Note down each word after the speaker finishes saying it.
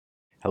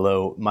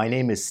Hello, my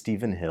name is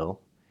Stephen Hill.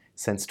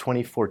 Since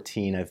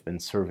 2014, I've been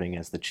serving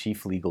as the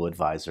Chief Legal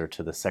Advisor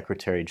to the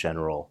Secretary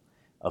General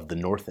of the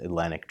North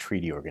Atlantic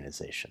Treaty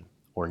Organization,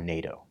 or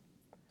NATO.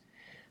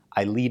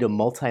 I lead a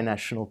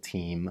multinational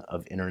team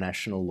of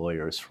international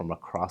lawyers from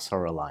across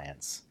our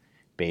alliance,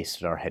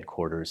 based at our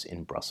headquarters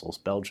in Brussels,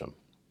 Belgium.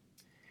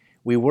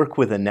 We work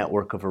with a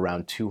network of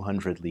around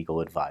 200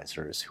 legal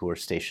advisors who are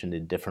stationed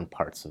in different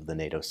parts of the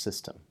NATO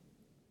system.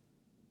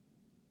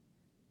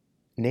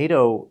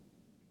 NATO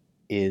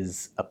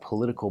is a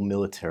political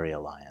military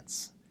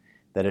alliance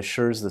that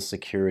assures the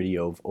security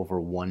of over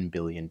 1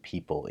 billion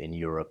people in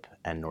Europe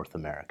and North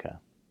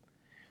America.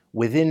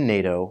 Within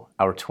NATO,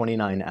 our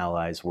 29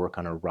 allies work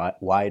on a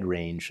wide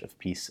range of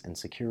peace and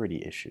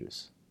security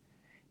issues.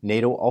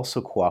 NATO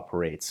also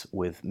cooperates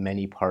with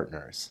many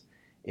partners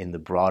in the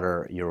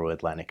broader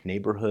Euro-Atlantic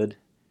neighborhood,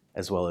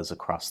 as well as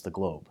across the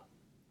globe.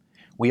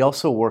 We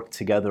also work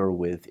together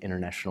with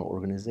international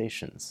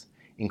organizations,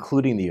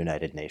 including the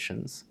United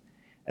Nations,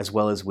 as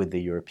well as with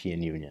the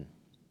European Union.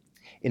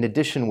 In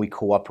addition, we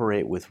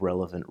cooperate with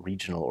relevant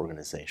regional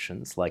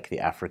organizations like the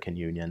African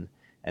Union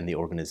and the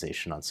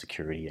Organization on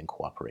Security and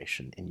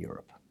Cooperation in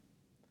Europe.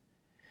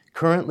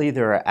 Currently,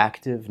 there are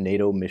active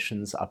NATO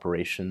missions,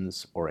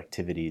 operations, or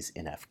activities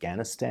in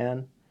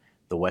Afghanistan,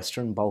 the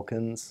Western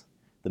Balkans,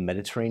 the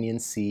Mediterranean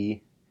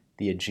Sea,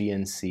 the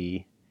Aegean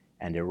Sea,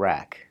 and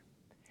Iraq.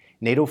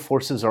 NATO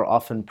forces are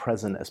often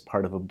present as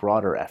part of a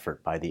broader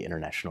effort by the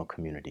international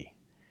community,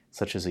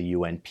 such as a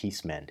UN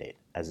peace mandate,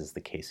 as is the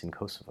case in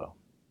Kosovo.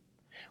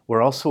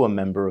 We're also a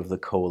member of the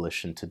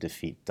coalition to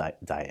defeat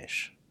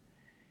Daesh.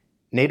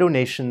 NATO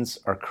nations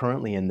are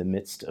currently in the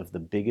midst of the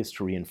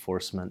biggest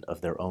reinforcement of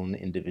their own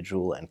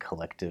individual and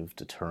collective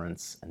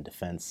deterrence and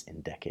defense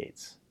in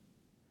decades.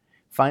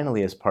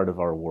 Finally, as part of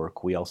our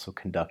work, we also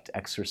conduct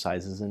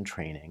exercises and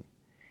training,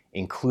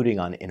 including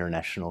on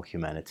international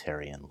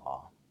humanitarian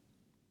law.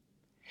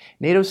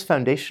 NATO's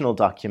foundational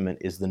document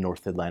is the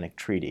North Atlantic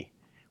Treaty,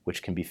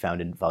 which can be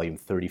found in volume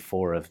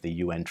 34 of the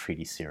UN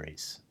Treaty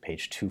Series,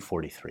 page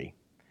 243.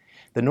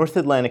 The North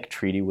Atlantic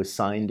Treaty was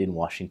signed in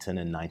Washington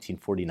in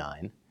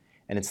 1949,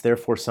 and it's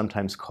therefore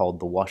sometimes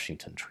called the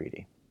Washington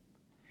Treaty.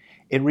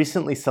 It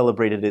recently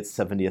celebrated its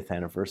 70th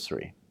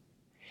anniversary.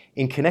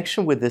 In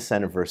connection with this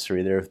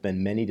anniversary, there have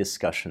been many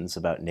discussions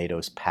about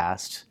NATO's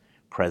past,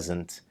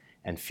 present,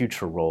 and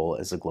future role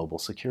as a global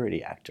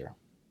security actor.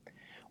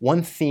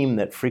 One theme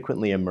that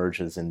frequently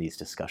emerges in these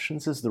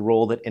discussions is the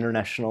role that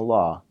international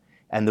law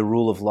and the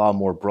rule of law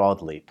more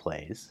broadly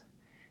plays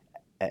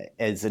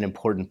as an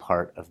important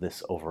part of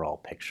this overall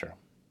picture.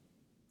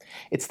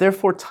 It's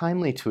therefore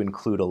timely to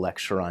include a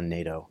lecture on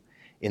NATO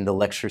in the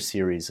lecture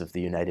series of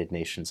the United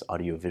Nations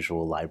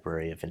Audiovisual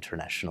Library of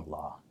International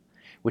Law,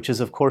 which is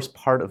of course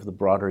part of the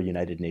broader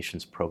United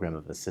Nations Program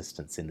of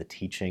Assistance in the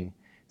teaching,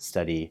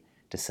 study,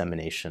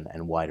 dissemination,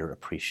 and wider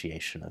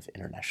appreciation of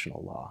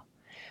international law.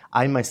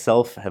 I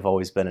myself have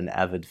always been an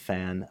avid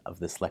fan of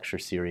this lecture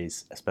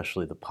series,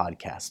 especially the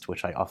podcast,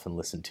 which I often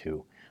listen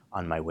to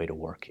on my way to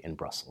work in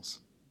Brussels.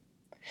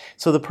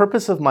 So the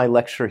purpose of my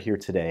lecture here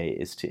today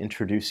is to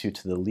introduce you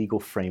to the legal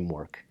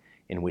framework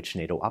in which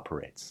NATO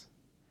operates.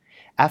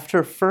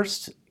 After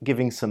first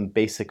giving some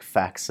basic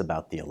facts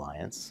about the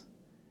alliance,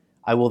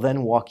 I will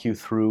then walk you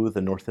through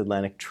the North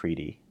Atlantic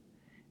Treaty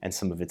and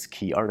some of its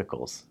key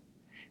articles.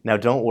 Now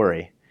don't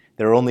worry,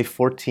 there are only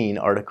 14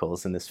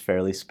 articles in this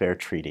fairly spare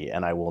treaty,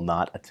 and I will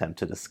not attempt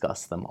to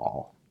discuss them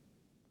all.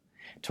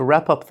 To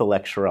wrap up the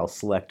lecture, I'll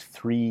select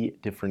 3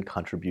 different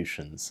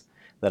contributions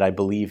that I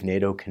believe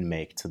NATO can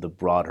make to the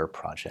broader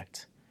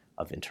project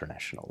of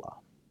international law.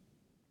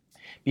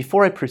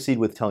 Before I proceed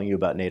with telling you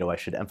about NATO, I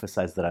should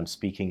emphasize that I'm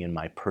speaking in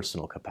my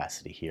personal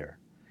capacity here,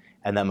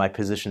 and that my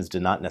positions do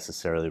not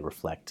necessarily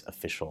reflect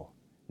official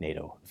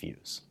NATO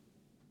views.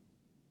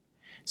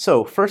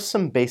 So, first,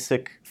 some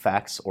basic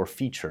facts or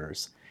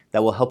features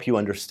that will help you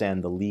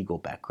understand the legal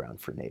background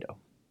for NATO.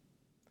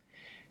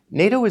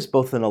 NATO is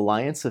both an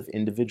alliance of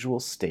individual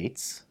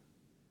states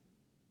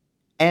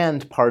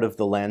and part of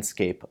the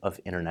landscape of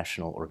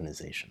international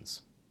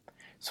organizations.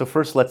 So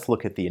first, let's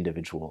look at the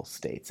individual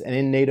states. And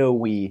in NATO,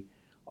 we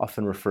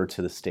often refer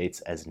to the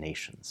states as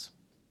nations.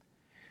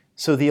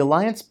 So the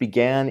alliance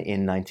began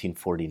in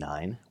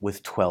 1949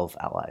 with 12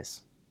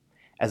 allies.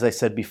 As I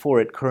said before,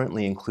 it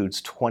currently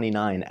includes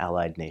 29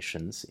 allied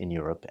nations in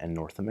Europe and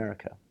North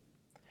America.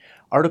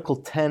 Article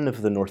 10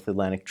 of the North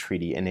Atlantic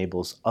Treaty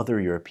enables other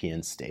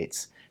European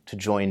states to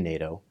join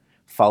NATO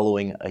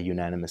following a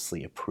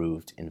unanimously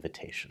approved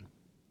invitation.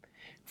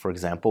 For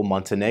example,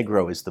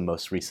 Montenegro is the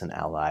most recent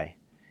ally.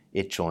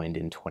 It joined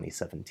in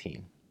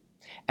 2017.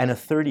 And a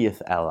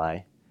 30th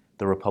ally,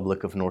 the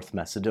Republic of North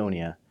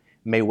Macedonia,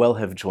 may well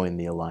have joined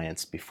the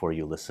alliance before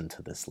you listen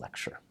to this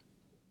lecture.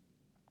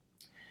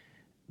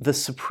 The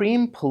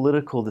supreme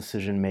political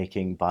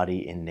decision-making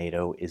body in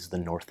NATO is the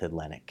North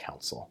Atlantic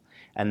Council,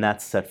 and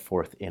that's set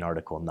forth in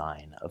Article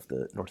 9 of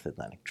the North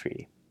Atlantic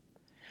Treaty.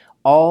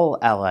 All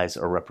allies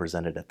are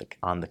represented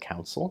on the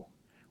Council,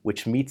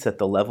 which meets at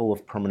the level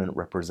of permanent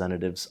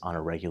representatives on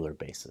a regular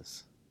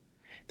basis.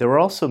 There were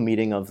also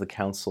meetings of the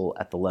Council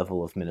at the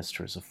level of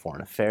Ministers of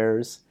Foreign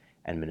Affairs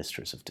and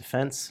Ministers of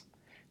Defense.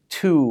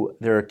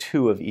 There are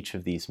two of each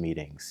of these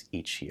meetings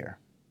each year.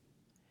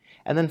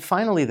 And then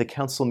finally, the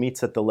Council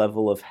meets at the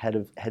level of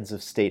heads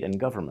of state and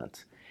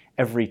government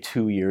every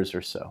 2 years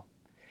or so.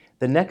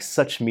 The next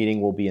such meeting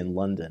will be in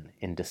London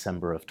in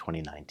December of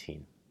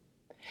 2019.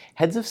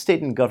 Heads of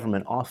state and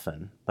government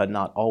often, but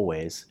not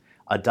always,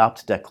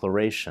 adopt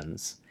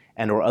declarations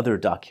and/or other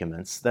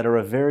documents that are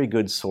a very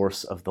good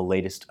source of the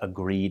latest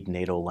agreed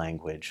NATO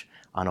language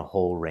on a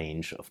whole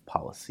range of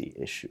policy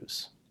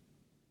issues.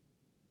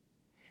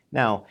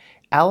 Now,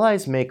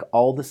 allies make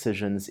all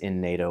decisions in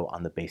NATO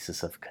on the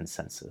basis of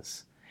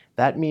consensus.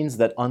 That means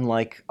that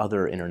unlike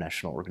other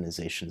international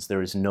organizations,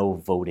 there is no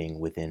voting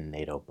within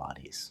NATO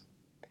bodies.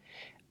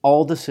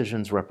 All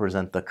decisions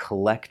represent the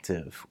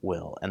collective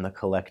will and the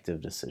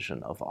collective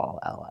decision of all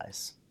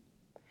allies.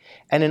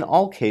 And in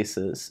all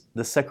cases,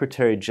 the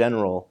Secretary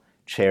General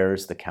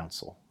chairs the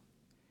Council.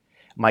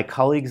 My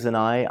colleagues and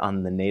I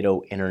on the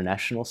NATO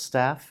international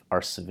staff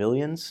are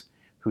civilians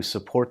who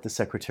support the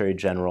Secretary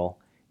General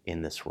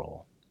in this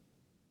role.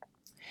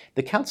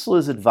 The Council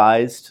is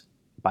advised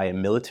by a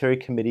military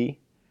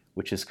committee,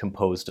 which is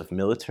composed of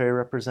military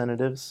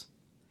representatives.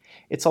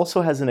 It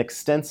also has an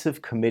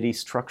extensive committee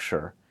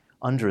structure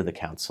under the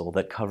Council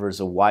that covers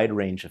a wide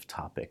range of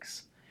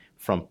topics,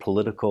 from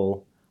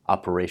political,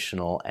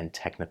 operational, and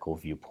technical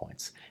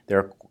viewpoints. There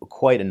are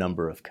quite a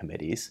number of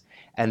committees,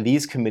 and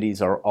these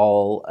committees are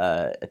all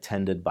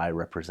attended by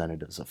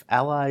representatives of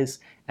allies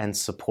and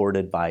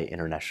supported by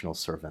international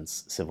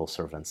servants, civil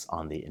servants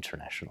on the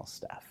international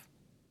staff.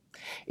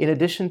 In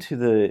addition to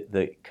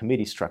the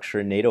committee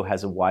structure, NATO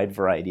has a wide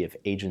variety of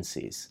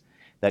agencies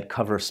that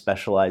cover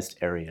specialized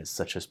areas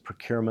such as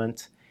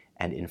procurement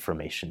and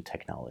information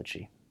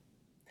technology.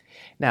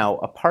 Now,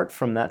 apart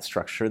from that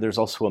structure, there's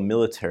also a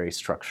military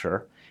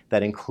structure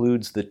that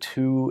includes the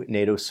two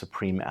NATO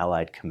Supreme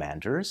Allied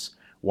Commanders.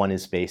 One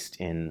is based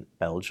in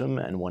Belgium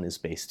and one is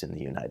based in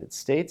the United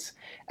States,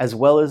 as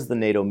well as the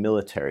NATO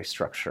military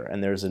structure.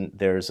 And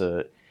there's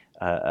a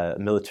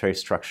military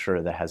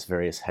structure that has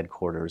various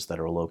headquarters that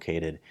are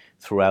located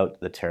throughout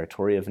the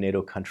territory of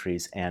NATO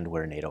countries and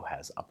where NATO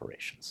has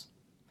operations.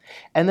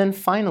 And then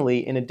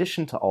finally, in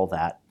addition to all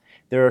that,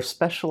 there are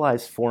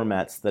specialized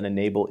formats that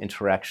enable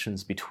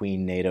interactions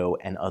between NATO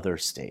and other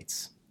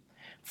states.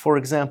 For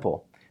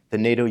example, the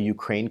NATO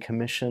Ukraine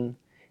Commission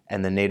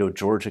and the NATO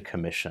Georgia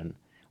Commission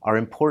are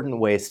important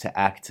ways to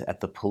act at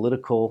the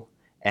political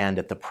and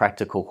at the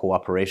practical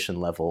cooperation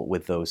level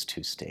with those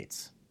two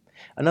states.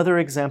 Another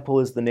example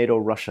is the NATO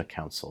Russia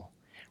Council,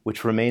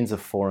 which remains a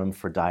forum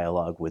for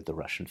dialogue with the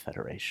Russian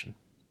Federation.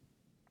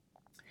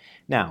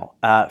 Now,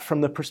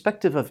 from the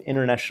perspective of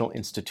international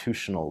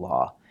institutional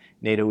law,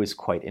 NATO is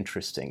quite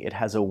interesting. It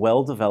has a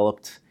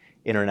well-developed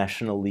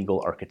international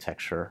legal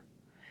architecture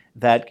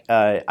that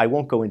I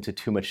won't go into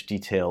too much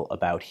detail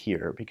about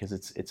here because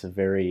it's a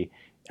very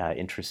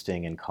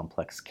interesting and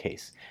complex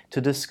case. To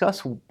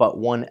discuss but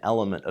one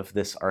element of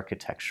this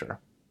architecture,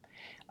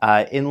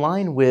 in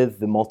line with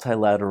the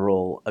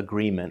multilateral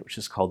agreement, which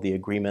is called the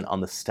Agreement on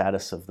the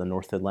Status of the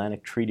North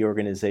Atlantic Treaty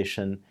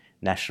Organization,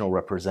 National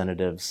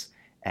Representatives,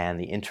 and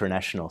the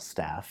International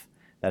Staff.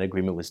 That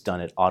agreement was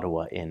done at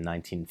Ottawa in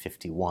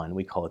 1951.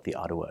 We call it the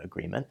Ottawa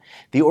Agreement.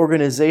 The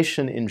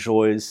organization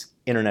enjoys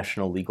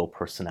international legal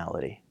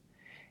personality.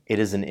 It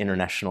is an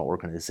international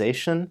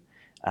organization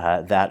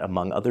that,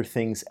 among other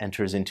things,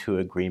 enters into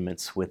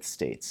agreements with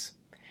states.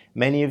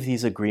 Many of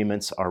these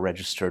agreements are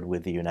registered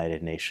with the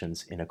United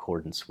Nations in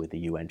accordance with the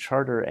UN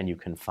Charter, and you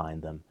can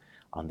find them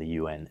on the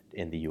UN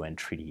in the UN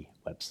Treaty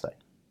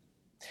website.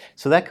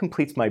 So that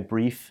completes my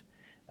brief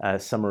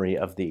summary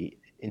of the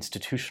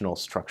institutional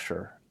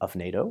structure of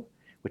NATO,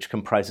 which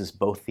comprises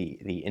both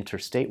the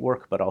interstate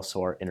work but also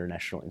our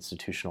international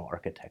institutional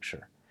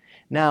architecture.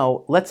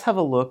 Now, let's have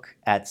a look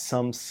at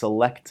some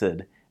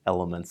selected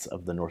elements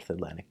of the North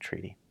Atlantic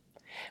Treaty.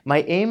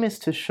 My aim is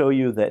to show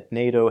you that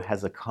NATO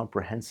has a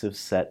comprehensive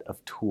set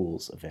of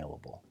tools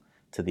available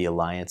to the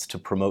alliance to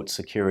promote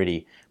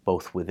security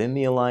both within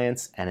the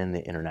alliance and in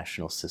the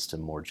international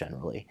system more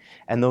generally.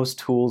 And those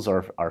tools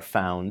are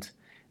found,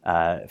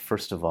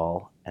 first of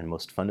all, and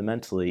most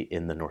fundamentally,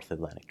 in the North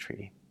Atlantic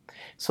Treaty.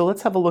 So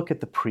let's have a look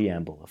at the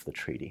preamble of the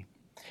treaty.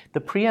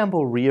 The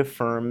preamble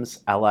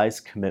reaffirms allies'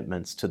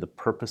 commitments to the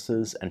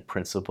purposes and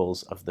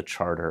principles of the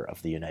Charter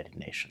of the United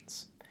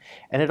Nations.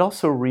 And it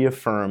also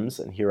reaffirms,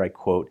 and here I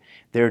quote,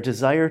 their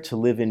desire to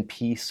live in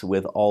peace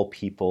with all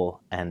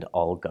people and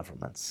all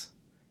governments,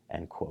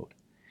 end quote.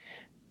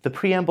 The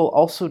preamble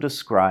also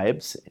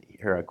describes,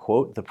 here I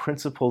quote, the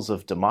principles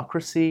of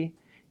democracy,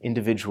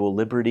 individual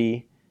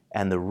liberty,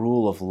 and the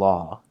rule of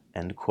law,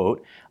 end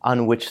quote,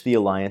 on which the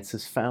alliance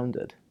is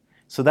founded.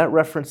 So that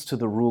reference to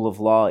the rule of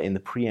law in the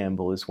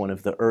preamble is one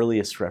of the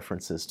earliest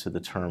references to the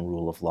term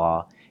rule of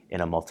law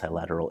in a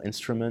multilateral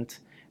instrument.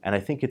 And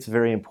I think it's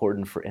very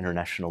important for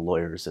international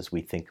lawyers as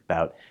we think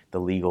about the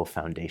legal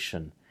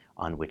foundation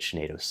on which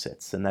NATO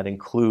sits. And that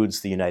includes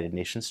the United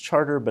Nations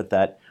Charter, but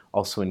that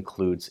also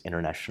includes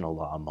international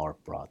law more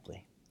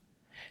broadly.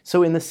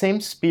 So in the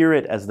same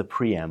spirit as the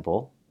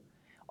preamble,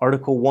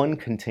 Article 1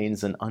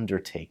 contains an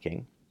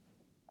undertaking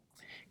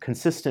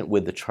consistent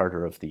with the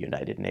Charter of the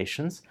United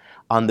Nations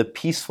on the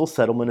peaceful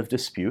settlement of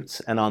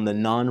disputes and on the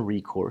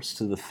non-recourse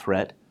to the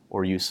threat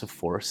or use of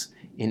force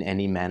in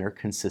any manner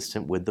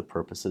consistent with the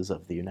purposes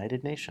of the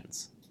United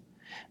Nations.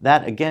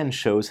 That again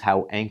shows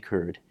how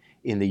anchored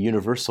in the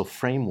universal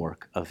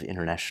framework of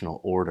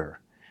international order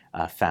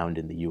found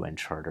in the UN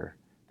Charter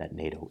that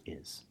NATO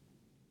is.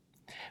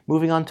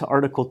 Moving on to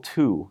Article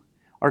 2.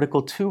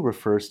 Article 2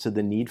 refers to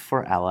the need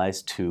for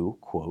allies to,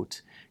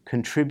 quote,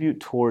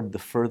 contribute toward the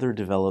further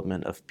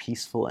development of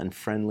peaceful and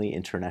friendly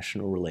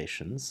international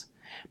relations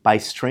by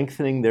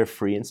strengthening their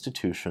free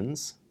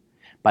institutions,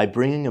 by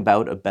bringing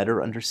about a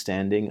better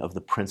understanding of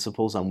the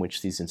principles on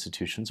which these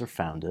institutions are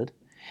founded,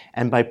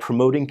 and by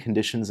promoting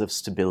conditions of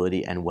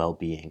stability and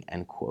well-being,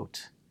 end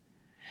quote.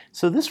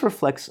 So this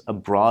reflects a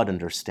broad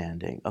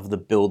understanding of the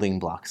building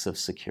blocks of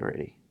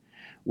security,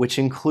 which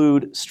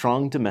include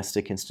strong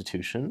domestic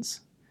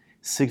institutions,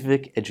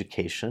 civic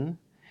education,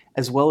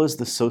 as well as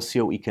the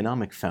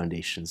socio-economic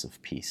foundations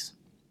of peace.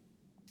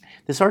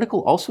 This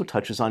article also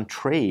touches on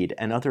trade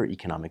and other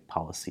economic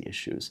policy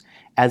issues,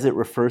 as it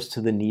refers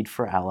to the need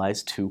for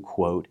allies to,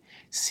 quote,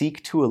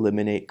 seek to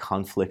eliminate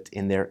conflict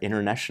in their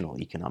international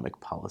economic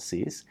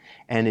policies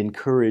and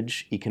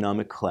encourage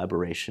economic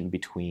collaboration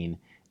between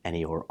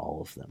any or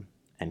all of them,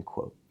 end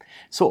quote.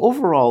 So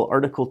overall,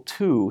 Article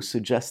 2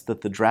 suggests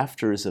that the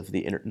drafters of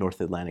the North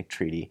Atlantic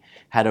Treaty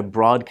had a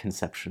broad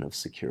conception of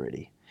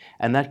security,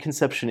 and that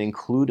conception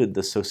included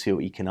the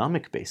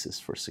socio-economic basis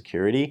for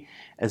security,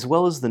 as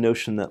well as the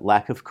notion that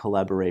lack of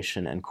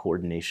collaboration and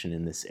coordination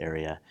in this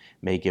area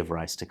may give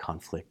rise to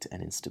conflict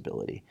and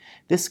instability.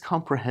 This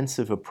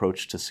comprehensive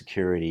approach to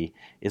security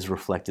is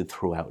reflected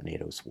throughout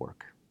NATO's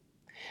work.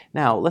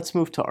 Now, let's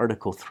move to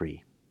Article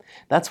 3.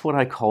 That's what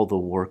I call the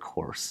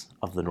workhorse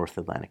of the North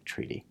Atlantic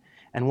Treaty.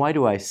 And why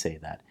do I say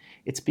that?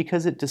 It's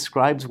because it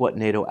describes what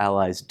NATO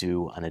allies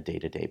do on a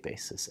day-to-day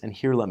basis. And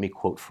here let me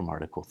quote from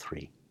Article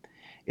 3.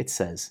 It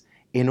says,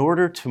 in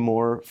order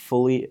more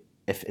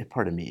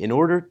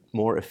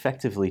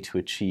effectively to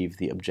achieve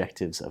the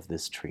objectives of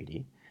this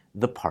treaty,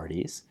 the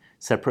parties,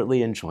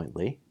 separately and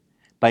jointly,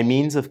 by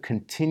means of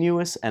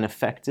continuous and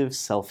effective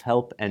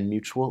self-help and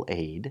mutual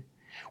aid,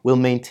 will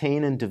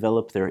maintain and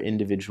develop their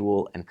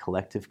individual and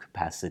collective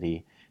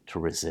capacity to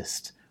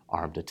resist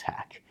armed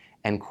attack.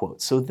 End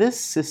quote. So this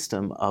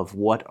system of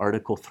what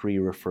Article 3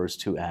 refers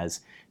to as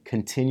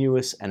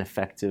continuous and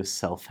effective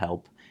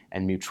self-help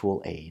and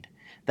mutual aid,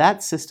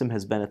 that system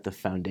has been at the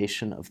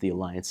foundation of the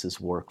alliance's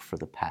work for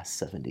the past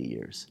 70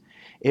 years.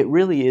 It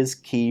really is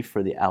key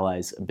for the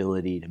Allies'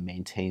 ability to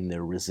maintain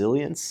their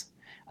resilience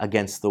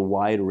against the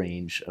wide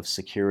range of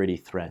security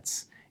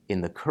threats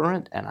in the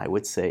current, and I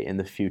would say in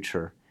the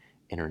future,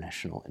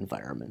 international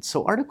environment.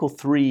 So Article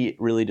 3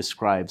 really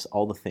describes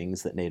all the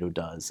things that NATO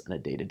does on a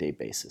day-to-day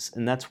basis,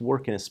 and that's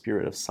work in a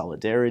spirit of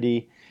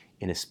solidarity,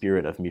 in a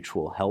spirit of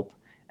mutual help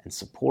and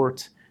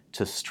support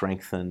to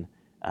strengthen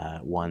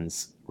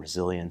one's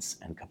resilience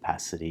and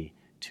capacity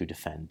to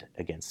defend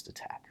against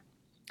attack.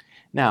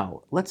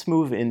 Now, let's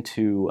move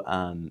into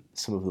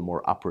some of the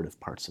more operative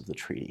parts of the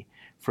treaty.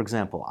 For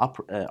example,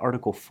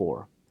 Article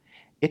 4.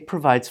 It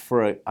provides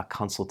for a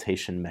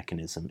consultation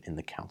mechanism in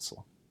the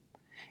Council.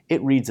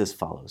 It reads as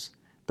follows.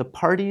 The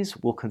parties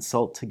will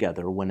consult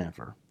together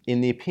whenever, in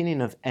the opinion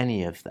of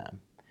any of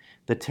them,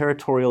 the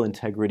territorial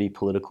integrity,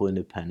 political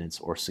independence,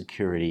 or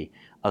security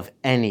of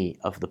any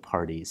of the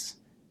parties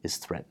is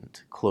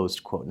threatened,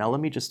 closed quote. Now let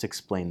me just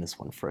explain this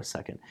one for a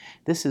second.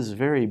 This is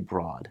very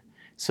broad.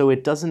 So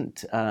it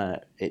doesn't,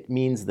 it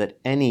means that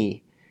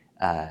any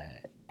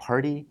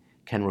party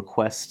can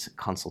request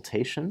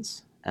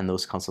consultations, and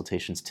those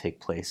consultations take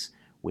place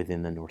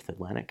within the North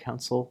Atlantic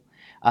Council.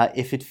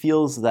 If it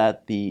feels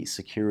that the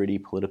security,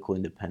 political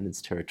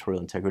independence,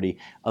 territorial integrity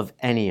of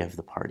any of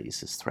the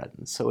parties is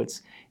threatened. So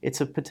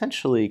it's a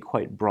potentially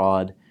quite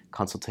broad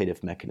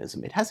consultative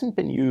mechanism. It hasn't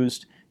been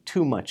used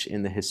too much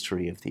in the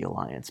history of the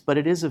alliance, but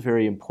it is a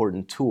very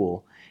important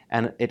tool,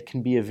 and it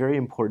can be a very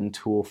important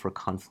tool for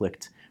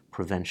conflict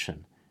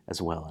prevention as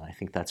well, and I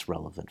think that's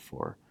relevant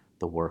for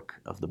the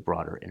work of the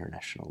broader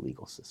international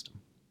legal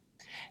system.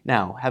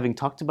 Now, having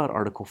talked about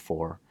Article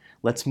 4,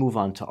 let's move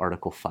on to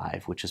Article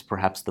 5, which is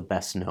perhaps the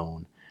best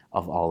known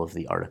of all of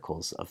the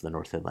articles of the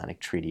North Atlantic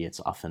Treaty. It's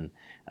often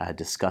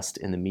discussed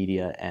in the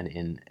media and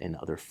in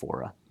other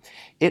fora.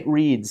 It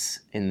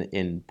reads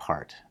in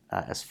part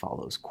as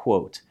follows,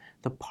 quote,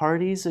 the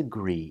parties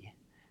agree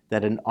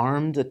that an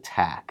armed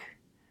attack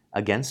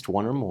against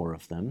one or more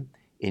of them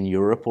in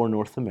Europe or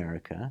North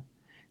America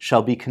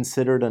shall be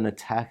considered an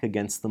attack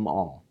against them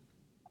all.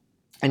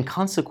 And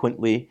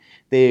consequently,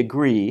 they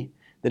agree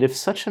that if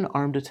such an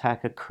armed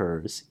attack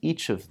occurs,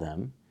 each of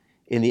them,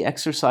 in the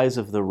exercise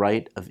of the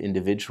right of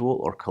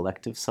individual or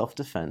collective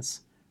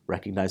self-defense,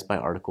 recognized by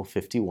Article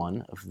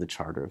 51 of the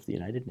Charter of the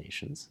United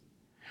Nations,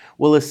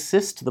 will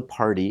assist the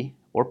party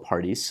or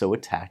parties so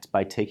attacked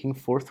by taking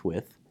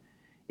forthwith,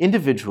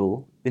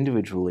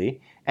 individually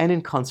and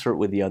in concert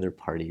with the other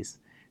parties,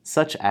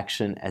 such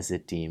action as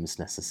it deems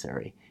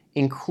necessary,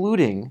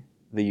 including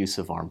the use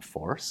of armed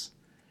force,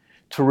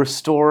 to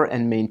restore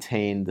and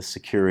maintain the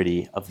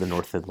security of the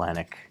North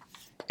Atlantic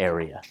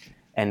area,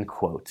 end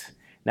quote.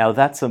 Now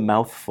that's a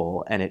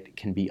mouthful and it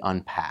can be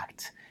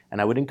unpacked. And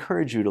I would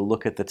encourage you to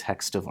look at the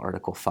text of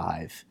Article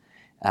 5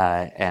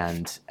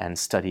 and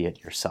study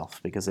it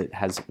yourself, because it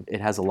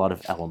has a lot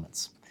of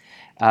elements.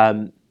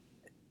 I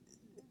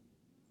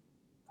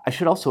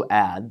should also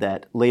add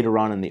that later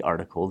on in the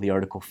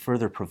article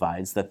further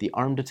provides that the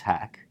armed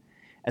attack,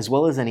 as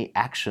well as any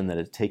action that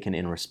is taken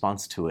in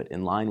response to it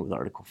in line with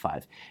Article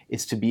 5,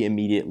 is to be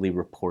immediately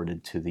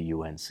reported to the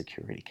UN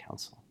Security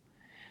Council.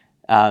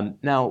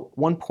 Now,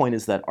 one point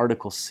is that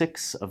Article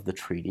 6 of the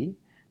treaty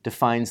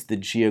defines the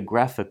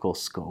geographical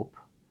scope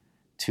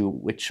to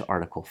which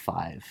Article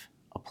 5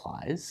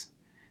 applies.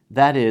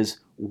 That is,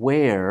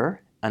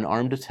 where an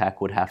armed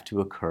attack would have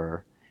to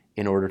occur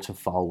in order to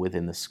fall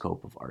within the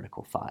scope of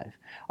Article 5.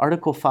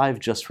 Article 5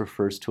 just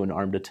refers to an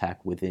armed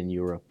attack within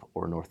Europe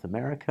or North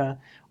America.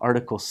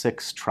 Article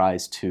 6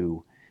 tries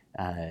to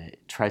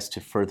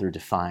further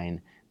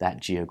define that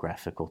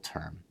geographical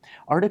term.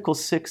 Article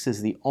 6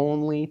 is the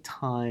only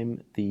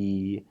time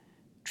the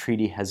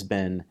treaty has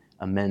been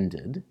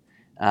amended,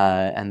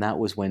 and that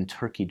was when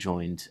Turkey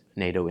joined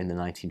NATO in the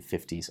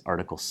 1950s.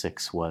 Article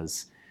 6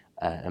 was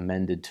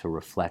amended to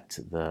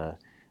reflect the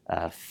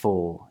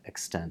full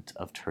extent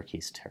of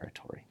Turkey's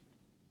territory.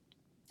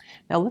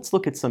 Now let's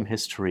look at some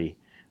history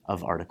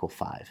of Article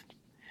 5.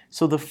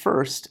 So the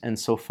first, and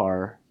so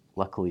far,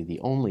 luckily the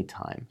only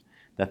time,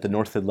 that the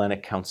North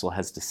Atlantic Council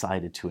has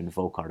decided to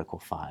invoke Article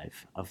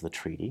 5 of the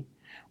treaty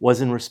was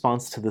in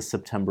response to the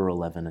September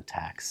 11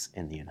 attacks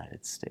in the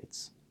United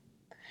States.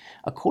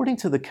 According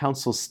to the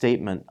Council's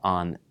statement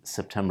on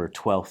September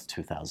 12,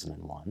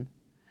 2001,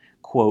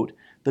 quote,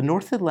 "The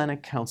North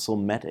Atlantic Council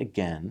met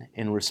again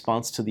in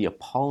response to the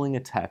appalling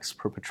attacks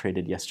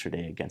perpetrated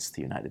yesterday against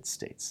the United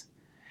States.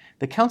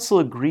 The Council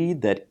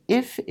agreed that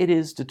if it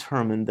is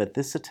determined that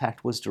this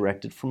attack was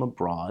directed from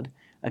abroad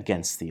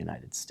against the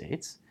United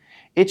States,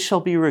 it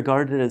shall be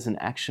regarded as an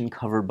action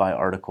covered by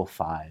Article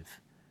 5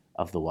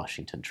 of the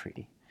Washington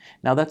Treaty."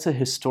 Now, that's a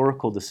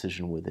historical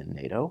decision within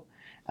NATO.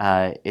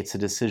 It's a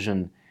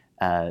decision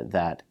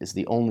that is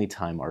the only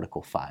time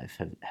Article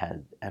 5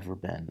 had ever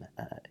been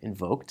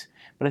invoked,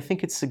 but I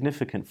think it's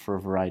significant for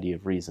a variety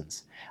of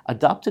reasons.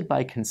 Adopted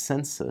by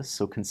consensus,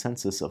 so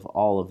consensus of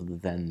all of the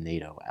then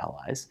NATO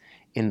allies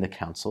in the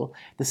Council,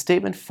 the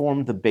statement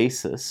formed the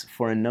basis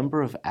for a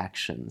number of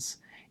actions,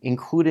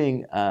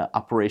 including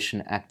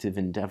Operation Active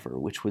Endeavour,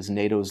 which was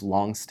NATO's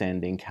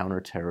long-standing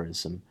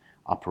counterterrorism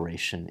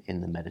operation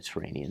in the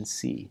Mediterranean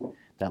Sea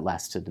that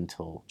lasted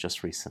until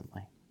just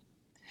recently.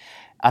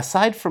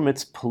 Aside from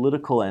its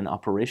political and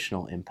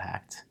operational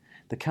impact,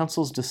 the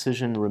Council's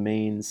decision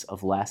remains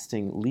of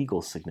lasting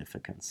legal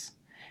significance,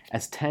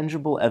 as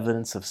tangible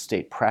evidence of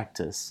state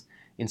practice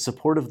in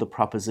support of the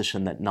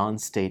proposition that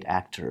non-state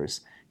actors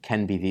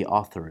can be the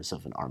authors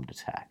of an armed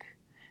attack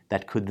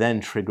that could then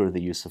trigger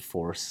the use of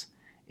force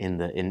in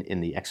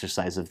the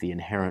exercise of the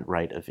inherent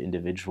right of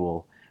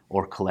individual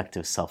or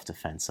collective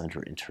self-defense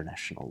under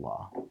international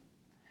law.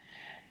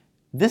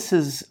 This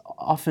has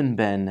often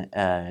been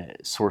a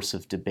source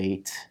of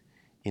debate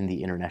in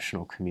the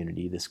international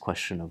community, this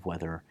question of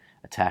whether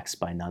attacks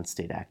by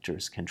non-state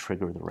actors can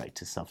trigger the right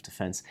to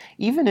self-defense,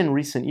 even in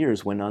recent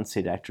years when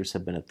non-state actors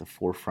have been at the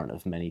forefront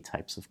of many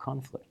types of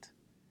conflict.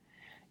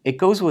 It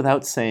goes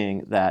without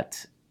saying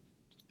that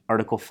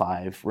Article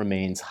 5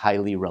 remains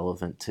highly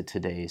relevant to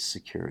today's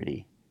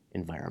security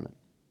environment.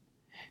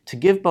 To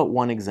give but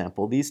one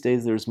example, these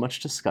days there's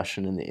much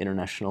discussion in the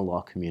international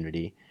law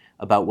community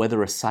about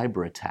whether a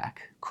cyber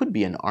attack could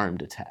be an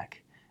armed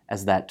attack,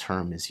 as that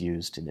term is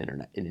used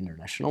in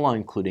international law,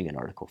 including in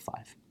Article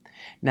 5.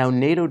 Now,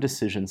 NATO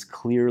decisions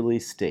clearly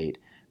state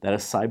that a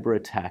cyber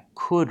attack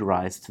could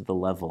rise to the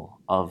level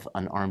of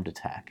an armed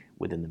attack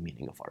within the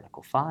meaning of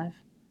Article 5.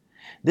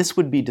 This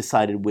would be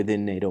decided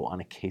within NATO on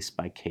a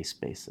case-by-case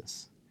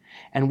basis.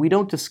 And we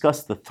don't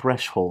discuss the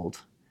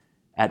threshold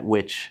at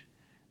which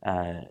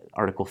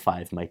Article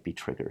 5 might be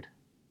triggered,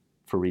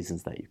 for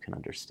reasons that you can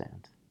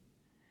understand.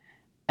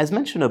 As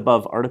mentioned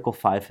above, Article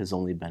 5 has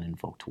only been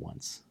invoked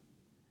once.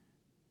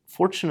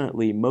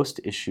 Fortunately, most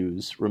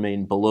issues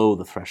remain below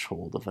the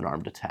threshold of an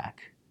armed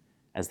attack,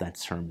 as that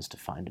term is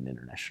defined in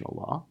international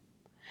law.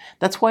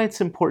 That's why it's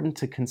important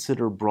to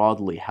consider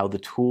broadly how the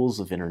tools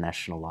of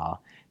international law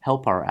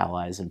help our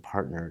allies and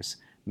partners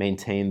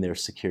maintain their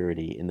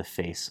security in the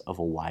face of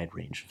a wide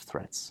range of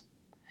threats.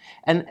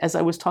 And as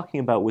I was talking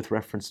about with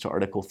reference to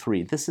Article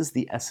 3, this is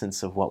the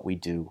essence of what we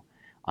do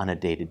on a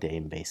day-to-day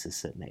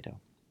basis at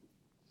NATO.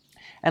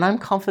 And I'm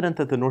confident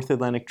that the North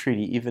Atlantic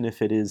Treaty, even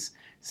if it is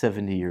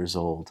 70 years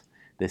old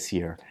this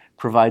year,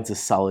 provides a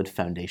solid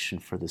foundation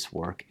for this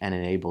work and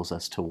enables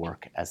us to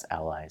work as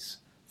allies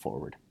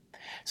forward.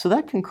 So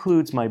that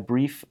concludes my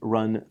brief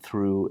run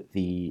through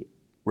the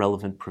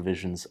relevant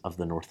provisions of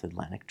the North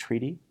Atlantic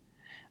Treaty.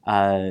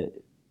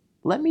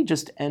 Let me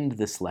just end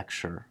this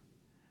lecture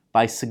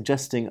by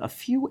suggesting a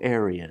few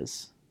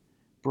areas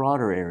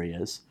broader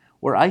areas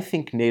where I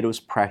think NATO's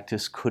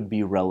practice could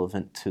be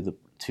relevant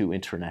to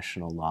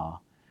international law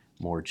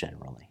more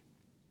generally.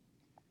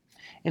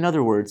 In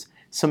other words,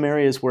 some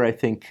areas where I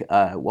think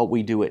what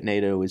we do at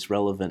NATO is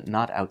relevant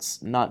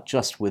not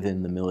just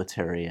within the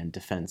military and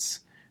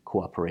defense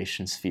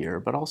cooperation sphere,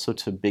 but also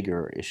to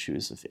bigger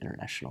issues of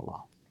international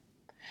law.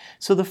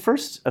 So the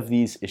first of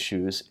these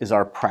issues is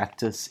our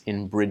practice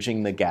in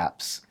bridging the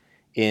gaps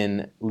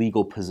in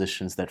legal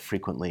positions that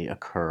frequently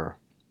occur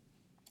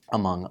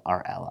among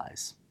our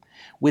allies.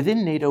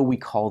 Within NATO, we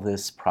call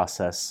this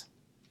process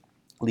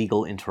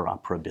legal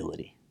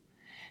interoperability.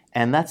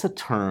 And that's a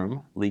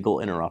term, legal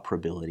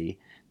interoperability,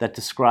 that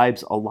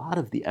describes a lot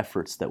of the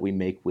efforts that we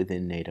make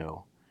within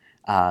NATO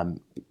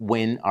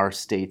when our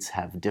states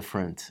have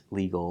different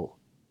legal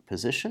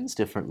positions,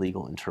 different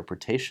legal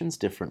interpretations,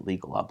 different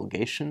legal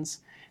obligations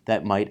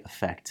that might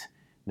affect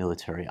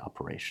military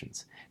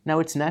operations. Now,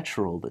 it's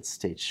natural that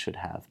states should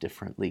have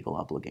different legal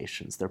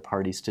obligations. They're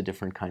parties to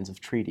different kinds of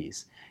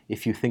treaties.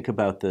 If you think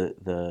about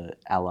the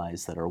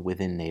allies that are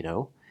within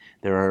NATO,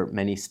 there are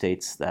many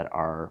states that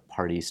are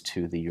parties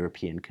to the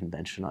European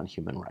Convention on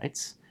Human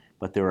Rights,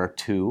 but there are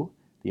two,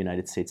 the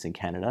United States and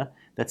Canada,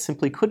 that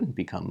simply couldn't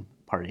become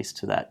parties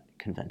to that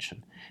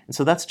convention. And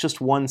so that's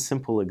just one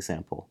simple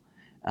example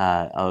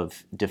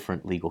of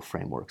different legal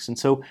frameworks. And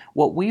so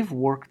what we've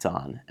worked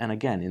on, and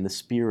again, in the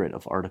spirit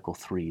of Article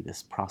 3,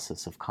 this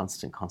process of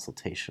constant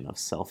consultation, of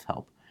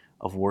self-help,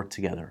 of work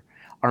together,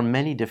 are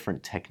many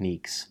different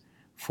techniques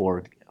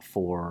for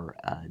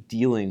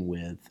dealing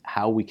with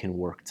how we can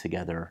work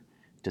together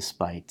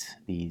despite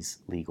these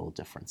legal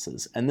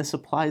differences. And this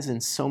applies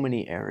in so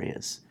many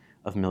areas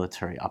of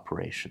military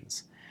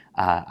operations.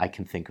 I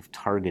can think of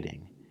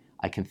targeting.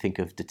 I can think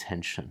of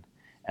detention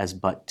as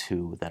but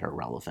two that are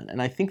relevant. And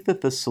I think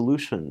that the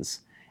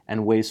solutions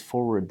and ways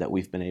forward that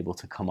we've been able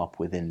to come up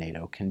with in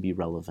NATO can be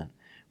relevant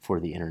for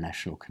the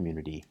international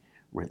community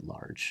writ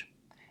large.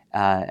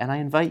 And I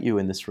invite you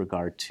in this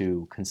regard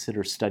to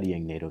consider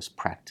studying NATO's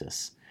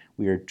practice.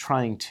 We are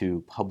trying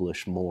to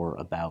publish more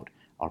about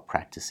our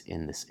practice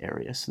in this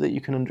area so that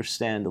you can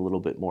understand a little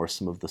bit more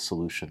some of the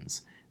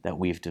solutions that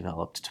we've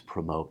developed to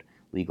promote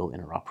legal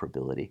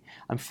interoperability.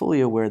 I'm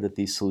fully aware that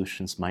these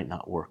solutions might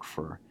not work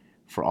for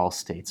all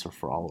states or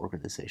for all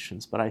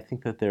organizations, but I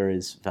think that there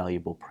is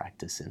valuable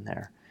practice in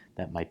there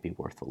that might be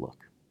worth a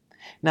look.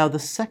 Now, the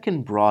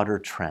second broader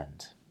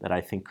trend that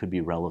I think could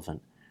be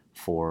relevant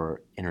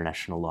for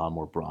international law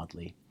more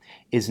broadly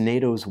is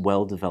NATO's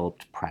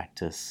well-developed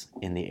practice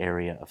in the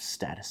area of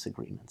status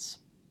agreements.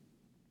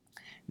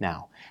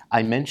 Now,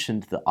 I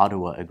mentioned the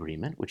Ottawa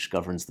Agreement, which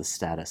governs the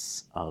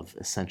status of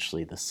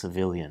essentially the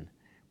civilian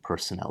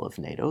personnel of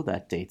NATO.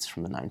 That dates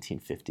from the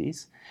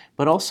 1950s.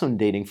 But also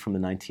dating from the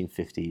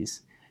 1950s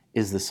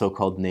is the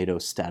so-called NATO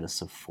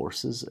Status of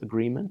Forces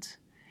Agreement,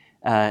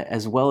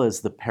 as well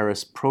as the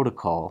Paris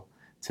Protocol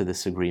to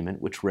this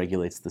agreement, which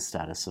regulates the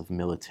status of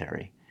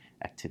military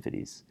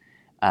activities,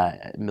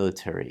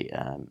 military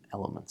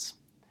elements.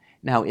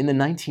 Now, in the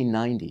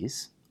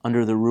 1990s,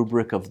 under the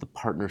rubric of the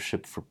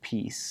Partnership for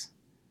Peace,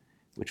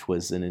 which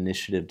was an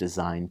initiative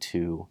designed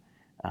to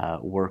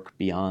work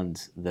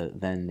beyond the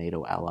then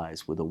NATO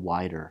allies with a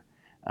wider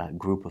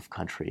group of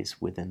countries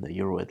within the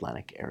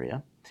Euro-Atlantic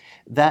area,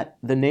 that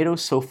the NATO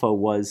SOFA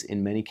was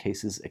in many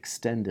cases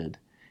extended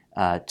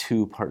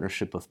to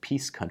Partnership of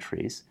Peace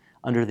countries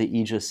under the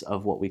aegis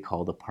of what we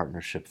call the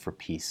Partnership for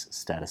Peace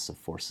Status of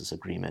Forces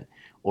Agreement,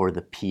 or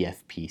the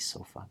PFP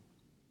SOFA.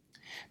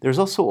 There's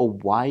also a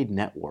wide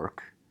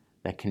network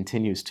that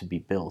continues to be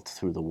built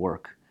through the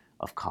work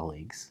of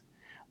colleagues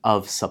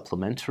of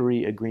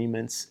supplementary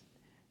agreements,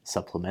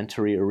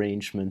 supplementary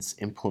arrangements,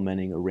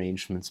 implementing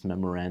arrangements,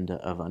 memoranda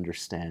of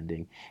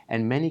understanding,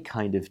 and many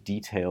kind of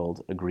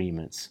detailed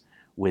agreements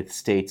with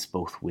states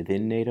both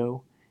within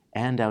NATO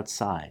and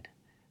outside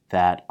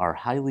that are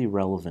highly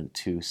relevant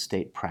to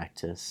state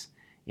practice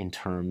in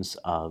terms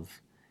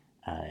of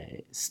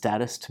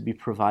status to be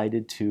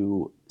provided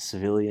to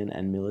civilian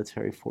and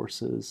military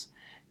forces,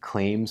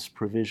 claims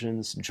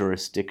provisions,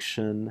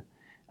 jurisdiction,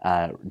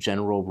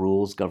 general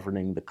rules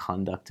governing the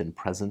conduct and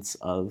presence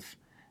of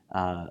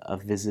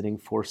visiting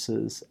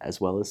forces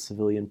as well as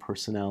civilian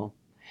personnel.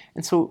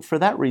 And so for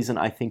that reason,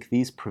 I think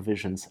these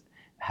provisions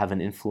have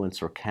an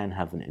influence or can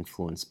have an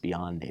influence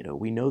beyond NATO.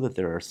 We know that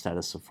there are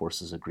status of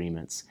forces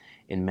agreements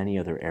in many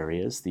other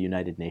areas. The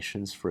United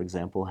Nations, for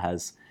example,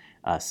 has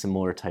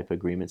similar type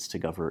agreements to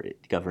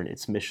govern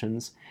its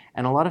missions.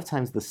 And a lot of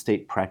times the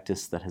state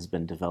practice that has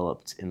been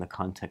developed in the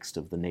context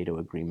of the NATO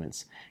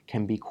agreements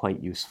can be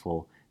quite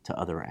useful to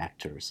other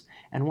actors.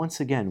 And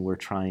once again, we're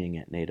trying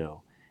at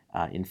NATO,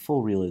 in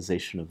full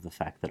realization of the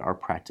fact that our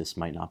practice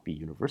might not be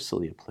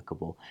universally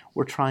applicable,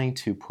 we're trying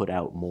to put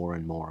out more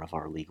and more of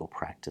our legal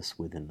practice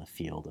within the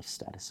field of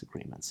status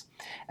agreements.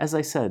 As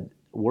I said,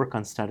 work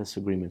on status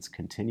agreements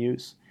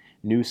continues.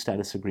 New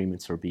status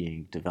agreements are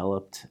being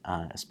developed,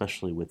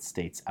 especially with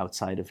states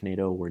outside of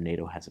NATO where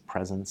NATO has a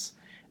presence.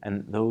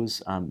 And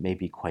those may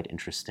be quite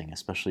interesting,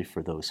 especially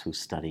for those who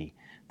study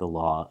the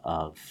law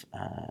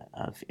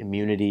of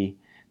immunity,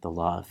 the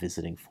law of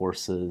visiting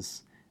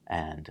forces,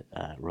 and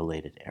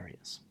related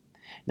areas.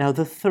 Now,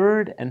 the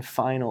third and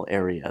final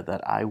area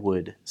that I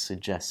would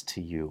suggest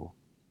to you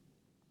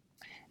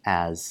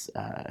as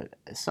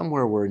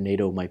somewhere where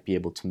NATO might be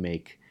able to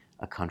make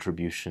a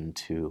contribution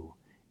to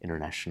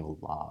international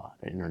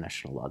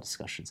law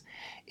discussions,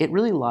 it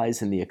really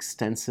lies in the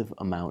extensive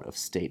amount of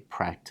state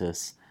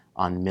practice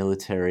on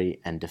military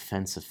and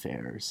defense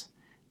affairs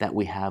that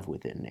we have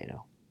within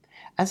NATO.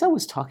 As I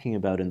was talking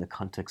about in the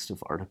context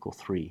of Article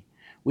 3,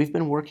 we've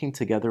been working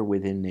together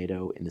within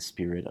NATO in the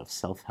spirit of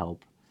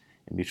self-help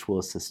and mutual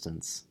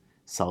assistance,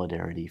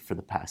 solidarity for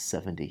the past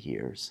 70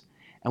 years.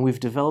 And we've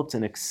developed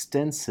an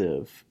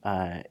extensive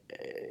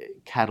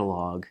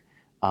catalog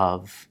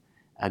of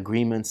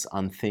agreements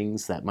on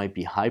things that might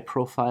be high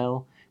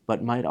profile,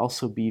 but might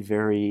also be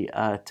very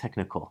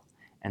technical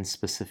and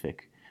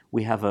specific.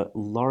 We have a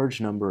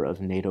large number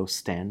of NATO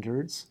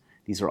standards.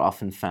 These are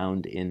often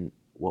found in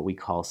what we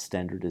call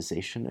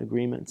standardization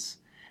agreements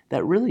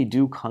that really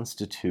do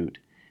constitute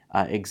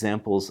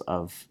examples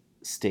of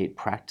state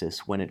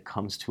practice when it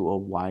comes to a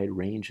wide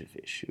range of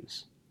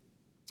issues.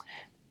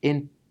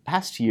 In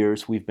past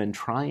years, we've been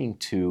trying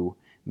to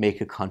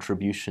make a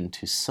contribution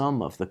to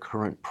some of the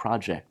current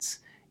projects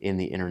in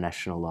the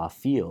international law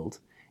field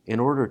in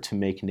order to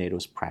make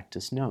NATO's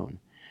practice known.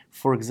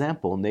 For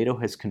example, NATO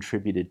has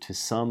contributed to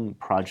some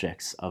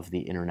projects of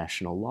the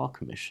International Law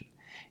Commission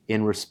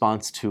in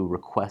response to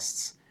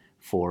requests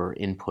for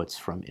inputs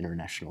from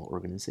international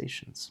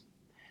organizations.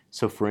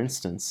 So for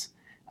instance,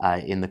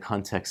 in the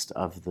context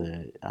of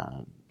the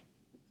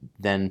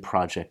then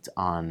project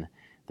on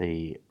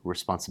the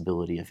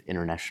responsibility of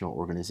international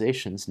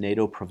organizations,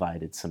 NATO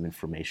provided some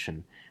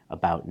information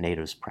about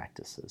NATO's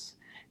practices.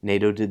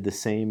 NATO did the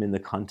same in the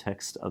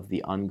context of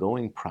the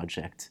ongoing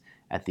project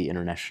at the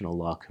International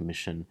Law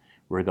Commission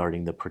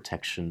regarding the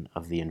protection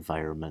of the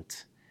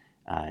environment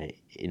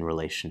in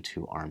relation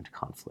to armed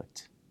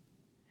conflict.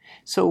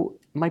 So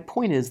my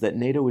point is that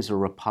NATO is a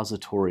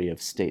repository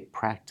of state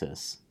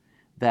practice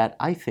that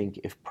I think,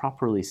 if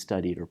properly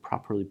studied or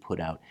properly put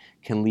out,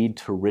 can lead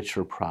to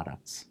richer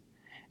products,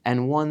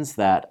 and ones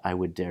that, I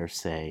would dare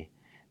say,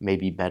 may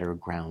be better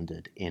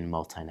grounded in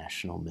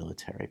multinational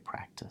military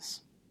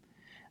practice.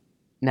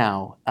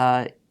 Now,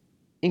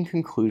 in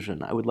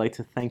conclusion, I would like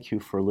to thank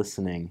you for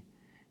listening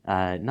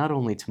not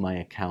only to my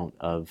account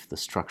of the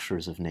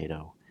structures of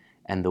NATO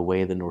and the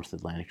way the North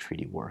Atlantic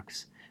Treaty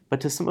works, but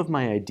to some of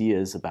my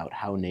ideas about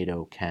how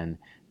NATO can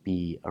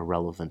be a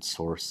relevant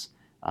source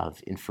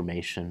of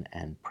information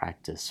and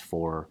practice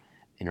for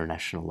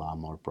international law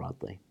more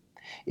broadly.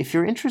 If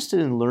you're interested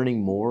in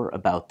learning more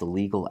about the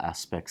legal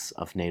aspects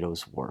of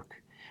NATO's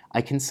work,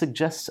 I can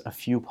suggest a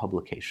few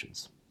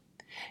publications.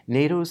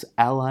 NATO's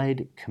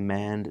Allied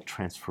Command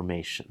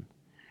Transformation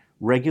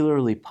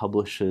regularly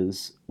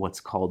publishes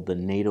what's called the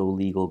NATO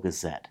Legal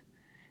Gazette,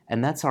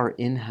 and that's our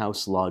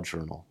in-house law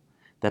journal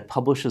that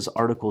publishes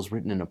articles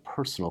written in a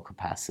personal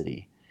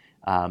capacity,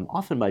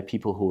 often by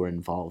people who are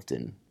involved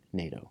in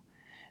NATO.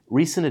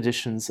 Recent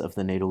editions of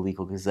the NATO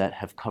Legal Gazette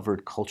have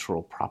covered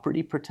cultural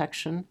property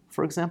protection,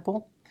 for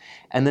example,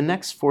 and the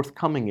next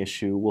forthcoming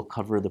issue will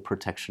cover the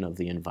protection of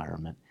the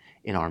environment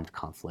in armed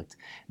conflict.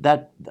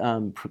 That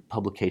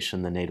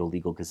publication, the NATO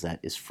Legal Gazette,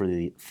 is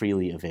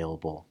freely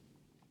available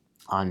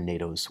on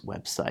NATO's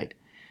website,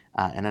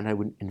 and I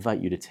would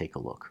invite you to take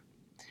a look.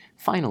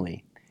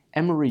 Finally,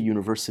 Emory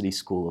University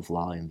School of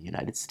Law in the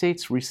United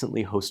States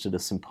recently hosted a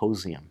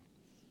symposium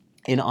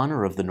in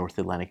honor of the North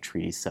Atlantic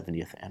Treaty's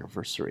 70th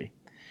anniversary.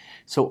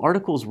 So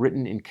articles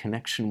written in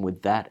connection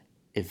with that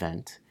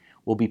event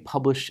will be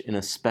published in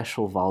a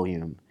special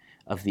volume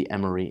of the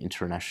Emory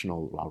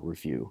International Law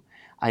Review.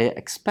 I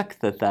expect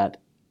that that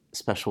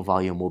special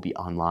volume will be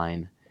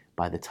online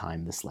by the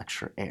time this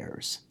lecture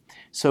airs.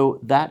 So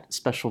that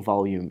special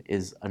volume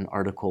is an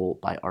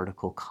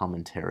article-by-article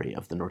commentary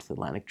of the North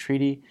Atlantic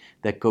Treaty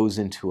that goes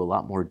into a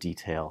lot more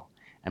detail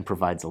and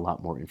provides a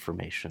lot more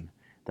information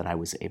than I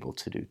was able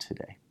to do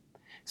today.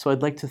 So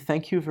I'd like to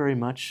thank you very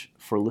much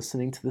for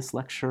listening to this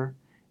lecture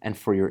and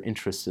for your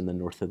interest in the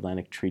North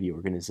Atlantic Treaty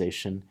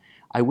Organization.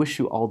 I wish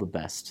you all the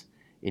best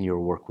in your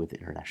work with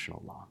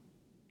international law.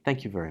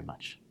 Thank you very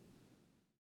much.